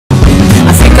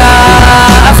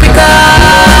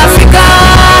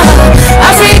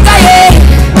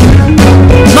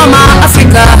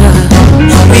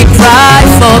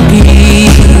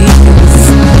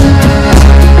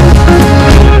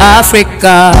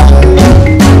Africa.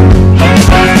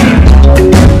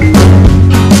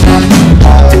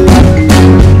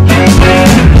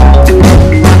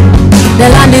 The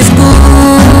land is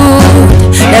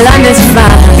good, the land is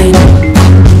fine.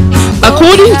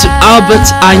 According to Albert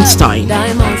Einstein,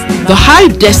 the high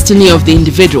destiny of the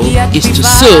individual is to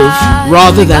serve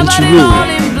rather than to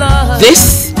rule.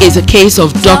 This is a case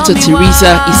of Dr.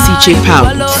 Teresa Isichei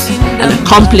Pounds, an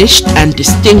accomplished and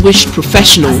distinguished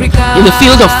professional in the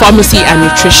field of pharmacy and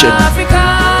nutrition.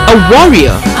 A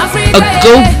warrior, a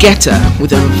go-getter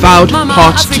with an avowed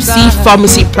heart to see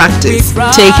pharmacy practice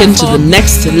taken to the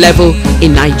next level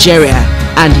in Nigeria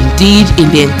and indeed in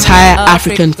the entire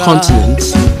African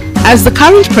continent. As the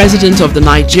current president of the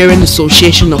Nigerian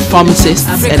Association of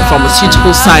Pharmacists and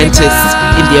Pharmaceutical Scientists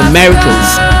in the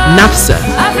Americas, NAPPSA,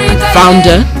 and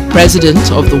founder,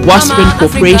 president of the WASPEN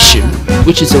Corporation,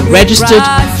 which is a registered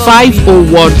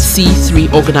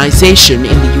 501c3 organization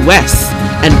in the US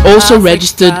and also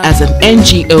registered as an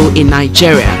NGO in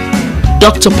Nigeria.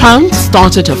 Dr. Pounds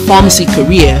started her pharmacy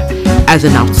career as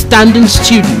an outstanding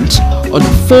student on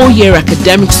a 4-year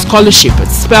academic scholarship at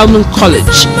Spelman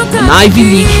College, an Ivy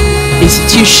League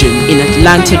institution in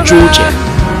Atlanta, Georgia.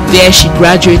 There she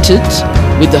graduated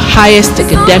with the highest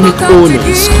academic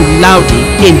honors, Cum Laude,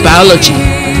 in biology.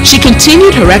 She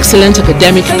continued her excellent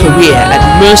academic career at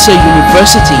Mercer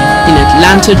University in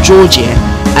Atlanta, Georgia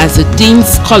as a Dean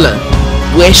Scholar,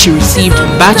 where she received a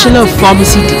Bachelor of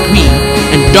Pharmacy degree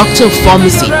and Doctor of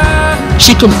Pharmacy.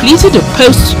 She completed a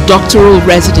Post Doctoral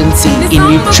Residency in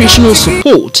Nutritional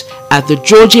Support at the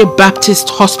Georgia Baptist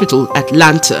Hospital,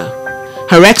 Atlanta.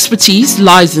 Her expertise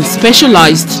lies in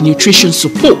specialized nutrition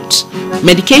support,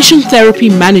 medication therapy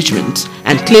management,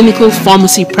 and clinical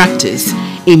pharmacy practice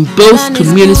in both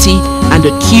community and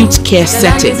acute care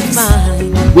settings.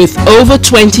 With over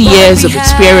 20 years of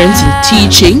experience in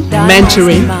teaching,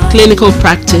 mentoring, clinical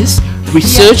practice,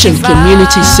 research and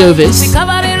community service,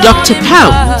 Dr.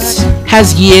 Pounds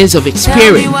has years of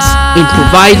experience in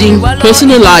providing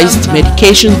personalized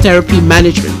medication therapy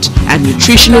management and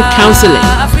nutritional counseling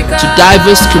to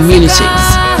diverse communities.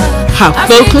 Her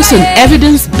focus on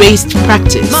evidence-based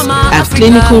practice and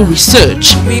clinical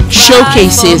research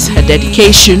showcases her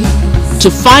dedication to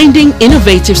finding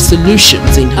innovative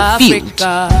solutions in her field.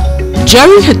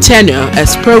 During her tenure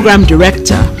as Program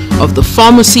Director of the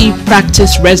Pharmacy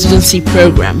Practice Residency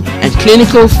Program and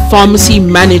Clinical Pharmacy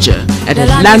Manager at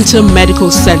Atlanta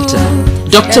Medical Center,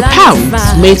 Dr.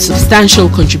 Pounds made substantial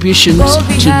contributions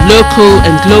to local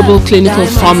and global clinical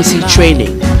pharmacy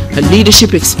training. Her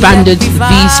leadership expanded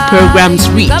these programs'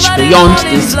 reach beyond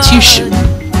the institution.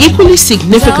 Equally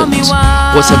significant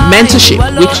was her mentorship,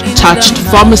 which touched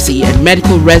pharmacy and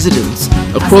medical residents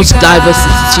across diverse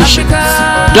institutions.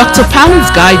 Dr.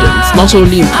 Pounds' guidance not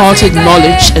only imparted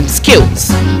knowledge and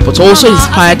skills, but also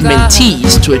inspired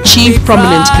mentees to achieve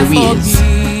prominent careers.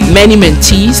 Many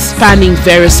mentees spanning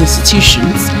various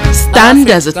institutions stand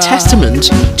as a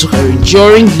testament to her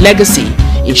enduring legacy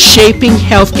in shaping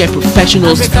healthcare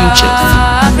professionals'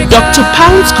 futures. Dr.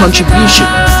 Pounds'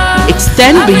 contributions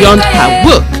extend beyond her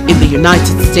work in the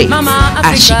United States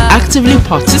as she actively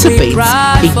participates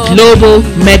in global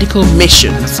medical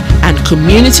missions and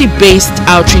community-based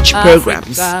outreach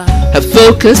programs. Her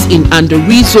focus in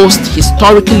under-resourced,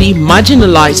 historically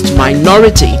marginalized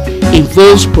minority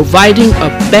involves providing a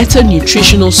better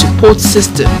nutritional support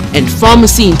system and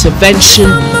pharmacy intervention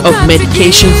of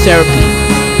medication therapy.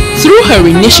 Through her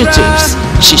initiatives,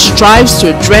 she strives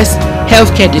to address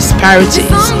healthcare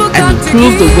disparities and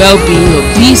improve the well-being of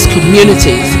these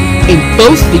communities in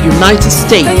both the United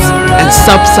States and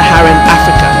Sub-Saharan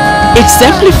Africa,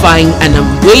 exemplifying an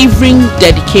unwavering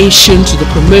dedication to the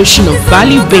promotion of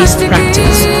value-based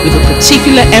practice with a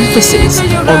particular emphasis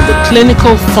on the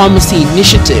clinical pharmacy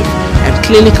initiative and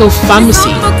clinical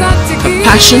pharmacy. Her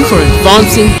passion for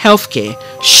advancing healthcare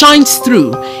shines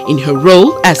through in her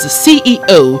role as the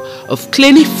CEO of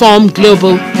Clinifarm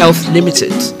Global Health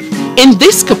Limited. In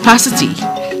this capacity,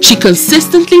 she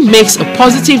consistently makes a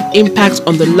positive impact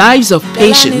on the lives of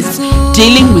patients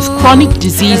dealing with chronic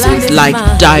diseases like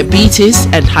diabetes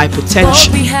and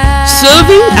hypertension.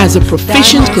 Serving as a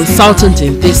proficient consultant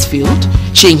in this field,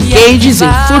 she engages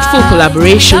in fruitful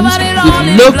collaborations with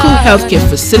local healthcare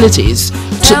facilities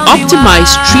to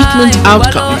optimize treatment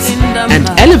outcomes and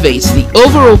elevate the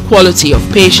overall quality of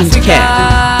patient care.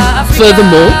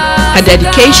 Furthermore, her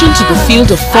dedication to the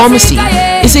field of pharmacy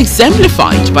is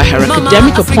exemplified by her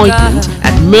academic appointment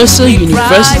at Mercer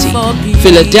University,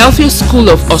 Philadelphia School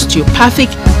of Osteopathic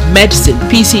Medicine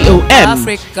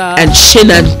 (PCOM), and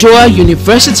Shenandoah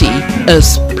University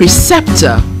as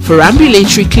preceptor for for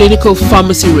ambulatory clinical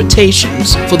pharmacy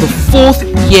rotations for the 4th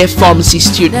year pharmacy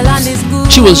students.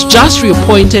 She was just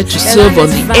reappointed to serve on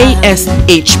the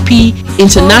ASHP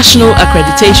International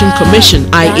Accreditation Commission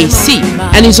 (IAC)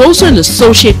 and is also an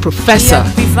associate professor,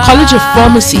 College of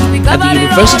Pharmacy at the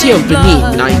University of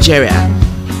Benin, Nigeria.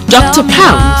 Dr.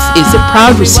 Pounds is a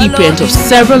proud recipient of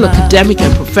several academic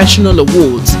and professional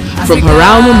awards from her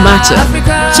alma mater,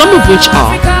 some of which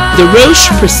are the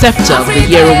Roche Preceptor of the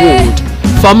Year Award,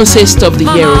 Pharmacist of the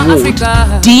Year Award,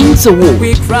 Dean's Award.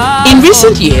 In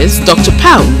recent years, Dr.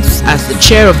 Pounds, as the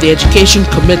chair of the Education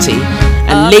Committee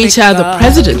and later the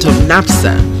president of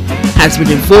NAPPSA, has been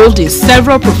involved in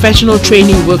several professional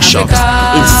training workshops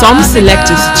in some select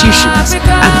institutions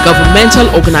and governmental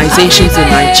organizations in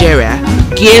Nigeria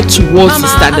geared towards the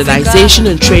standardization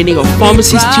and training of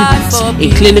pharmacy students in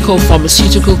clinical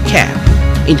pharmaceutical care.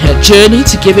 In her journey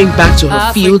to giving back to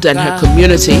her field and her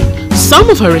community, some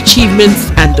of her achievements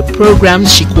and the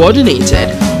programs she coordinated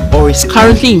or is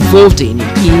currently involved in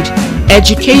include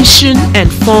Education and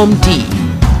PharmD.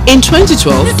 In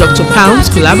 2012, Dr. Pounds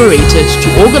collaborated to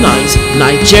organize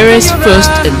Nigeria's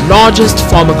first and largest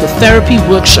pharmacotherapy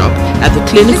workshop at the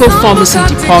Clinical Pharmacy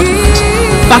Department,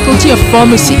 Faculty of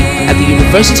Pharmacy at the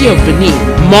University of Benin,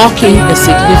 marking a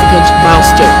significant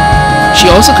milestone. She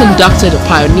also conducted a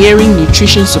pioneering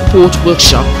Nutrition Support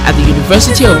workshop at the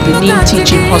University of Benin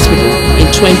Teaching Hospital in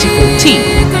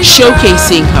 2014,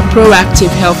 showcasing her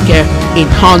proactive healthcare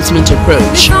enhancement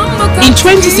approach. In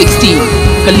 2016,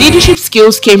 her leadership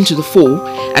skills came to the fore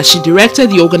as she directed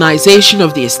the organization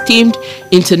of the esteemed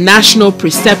International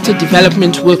Preceptor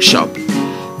Development Workshop.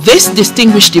 This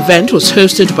distinguished event was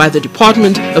hosted by the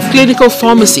Department of Clinical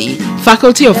Pharmacy,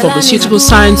 Faculty of Pharmaceutical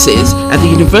Sciences at the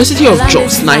University of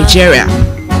Jos, Nigeria.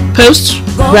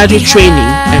 Postgraduate training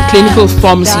and clinical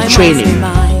pharmacy training.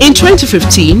 In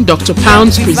 2015, Dr.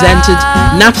 Pounds presented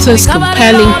NAPPSA's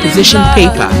compelling position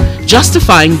paper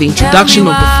justifying the introduction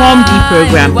of the PharmD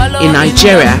program in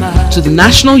Nigeria to the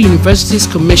National Universities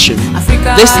Commission.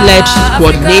 This led to the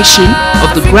coordination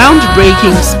of the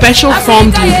groundbreaking Special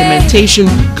PharmD Implementation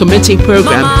Committee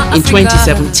program in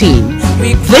 2017.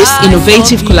 This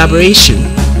innovative collaboration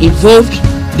involved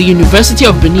the University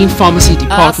of Benin Pharmacy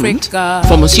Department,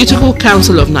 Pharmaceutical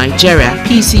Council of Nigeria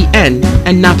 (PCN),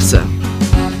 and NAPPSA.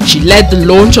 She led the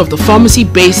launch of the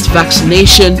pharmacy-based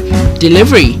vaccination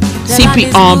delivery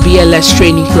CPR BLS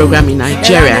training program in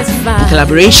Nigeria in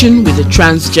collaboration with the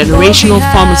Transgenerational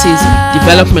Pharmacies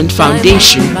Development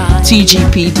Foundation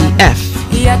 (TGPDF).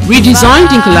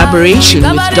 Redesigned in collaboration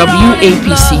with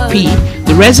WAPCP,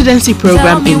 the residency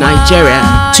program in Nigeria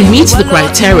to meet the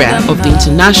criteria of the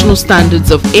international standards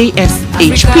of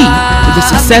ASHP with a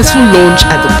successful launch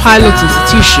at the pilot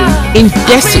institution in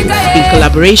Desu in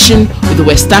collaboration with the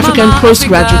West African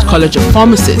Postgraduate College of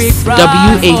Pharmacists,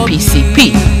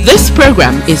 WAPCP. This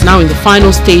program is now in the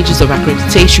final stages of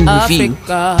accreditation review,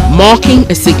 marking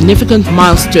a significant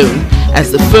milestone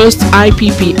as the first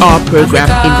IPPR program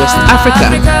in West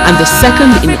Africa and the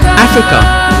second in Africa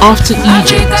after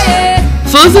Egypt.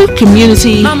 Further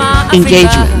community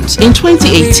engagement. In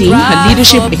 2018, her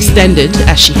leadership extended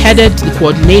as she headed the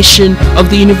coordination of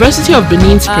the University of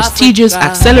Benin's prestigious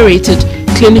Accelerated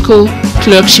Clinical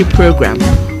Clerkship Program,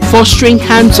 fostering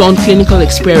hands-on clinical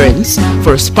experience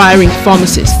for aspiring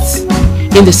pharmacists.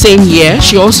 In the same year,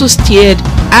 she also steered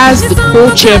as the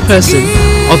co-chairperson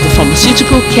of the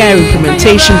Pharmaceutical Care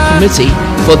Implementation Committee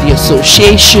for the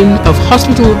Association of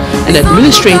Hospital and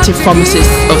Administrative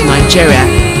Pharmacists of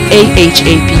Nigeria,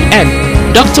 AHAPN.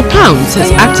 Dr. Pounds has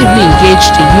actively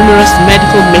engaged in numerous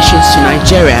medical missions to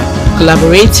Nigeria,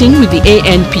 collaborating with the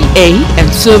ANPA and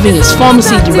serving as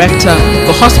Pharmacy Director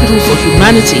for Hospital for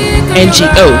Humanity,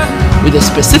 NGO, with a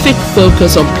specific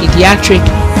focus on pediatric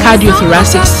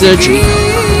cardiothoracic surgery,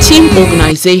 team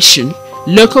organization,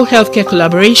 local healthcare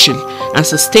collaboration, and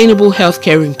sustainable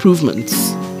healthcare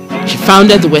improvements. She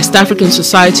founded the West African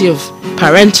Society of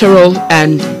Parenteral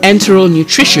and Enteral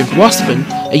Nutrition, WASPEN,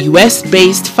 a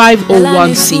US-based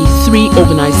 501c3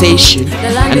 organization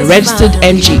and a registered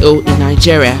NGO in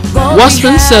Nigeria.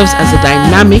 WASPEN serves as a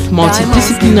dynamic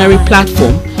multidisciplinary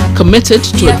platform committed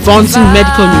to advancing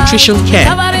medical nutrition care,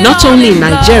 not only in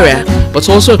Nigeria, but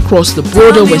also across the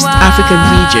broader West African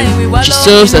region. She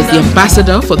serves as the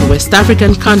ambassador for the West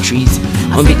African countries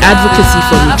on the advocacy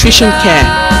for nutrition care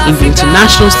in the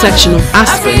international section of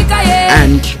ASPEN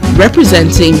and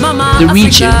representing the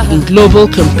region in global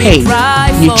campaign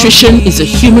Nutrition is a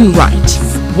Human Right,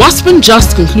 WASPEN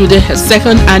just concluded her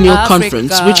second annual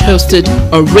conference, which hosted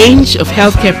a range of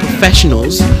healthcare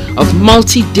professionals of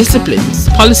multi-disciplines,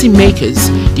 policymakers,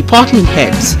 department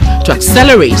heads, to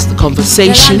accelerate the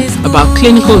conversation about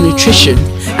clinical nutrition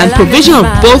and provision of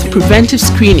both preventive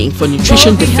screening for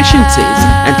nutrition deficiencies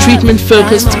and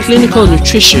treatment-focused clinical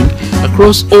nutrition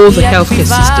across all the healthcare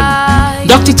system.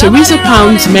 Dr. Teresa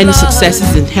Pounds' many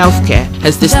successes in healthcare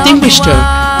has distinguished her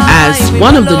as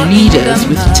one of the leaders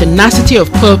with tenacity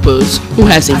of purpose who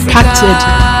has impacted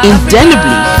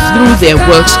indelibly through their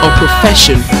works or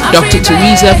profession. Dr.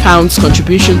 Teresa Pounds'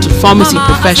 contribution to pharmacy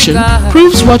profession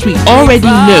proves what we already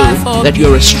know, that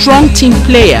you're a strong team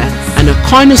player and a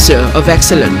connoisseur of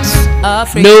excellence.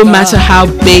 No matter how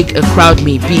big a crowd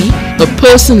may be, a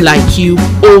person like you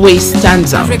always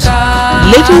stands out.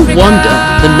 Little wonder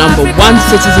the #1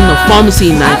 citizen of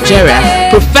pharmacy in Nigeria,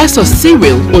 Professor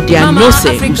Cyril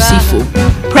Odianose Usifo,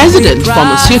 President,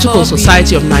 Pharmaceutical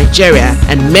Society of Nigeria,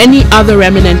 and many other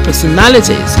eminent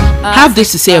personalities have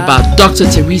this to say about Dr.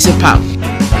 Teresa Pounds.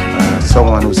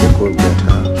 Someone who's a go-getter,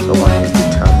 someone who's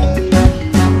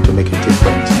determined to make a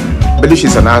difference. I believe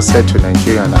she's an asset to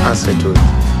Nigeria and an asset to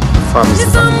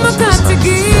pharmacists and pharmaceutical.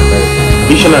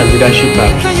 Vision and leadership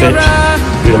have set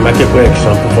a remarkable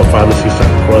example for pharmacists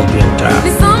across the entire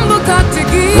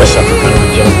West African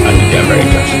region and the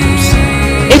Americas.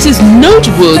 It is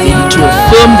noteworthy to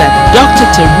affirm that Dr.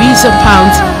 Teresa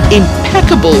Pounds'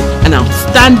 impeccable and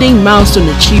outstanding milestone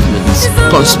achievements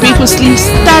conspicuously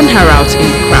stand her out in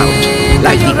the crowd.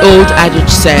 Like the old adage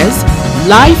says,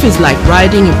 life is like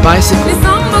riding a bicycle.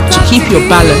 To keep your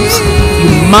balance, you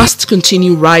must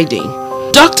continue riding.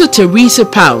 Dr. Teresa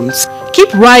Pounds,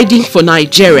 keep riding for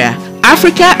Nigeria.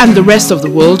 Africa and the rest of the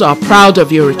world are proud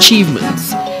of your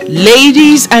achievements.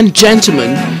 Ladies and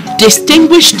gentlemen,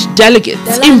 distinguished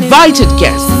delegates, invited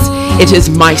guests, it is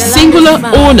my singular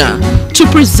honor to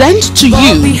present to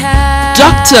you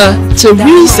Dr.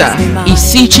 Teresa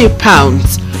Isichei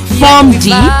Pounds, Form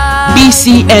D,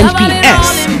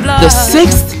 BCNPS, the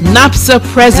 6th NAPPSA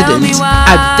President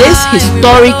at this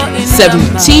historic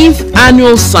 17th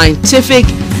Annual Scientific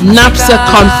NAPPSA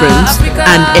Conference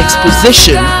and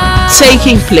Exposition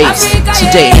taking place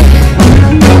today.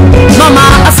 Mama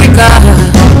Africa,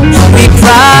 we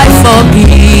cry for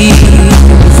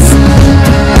peace.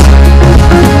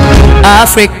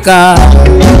 Africa.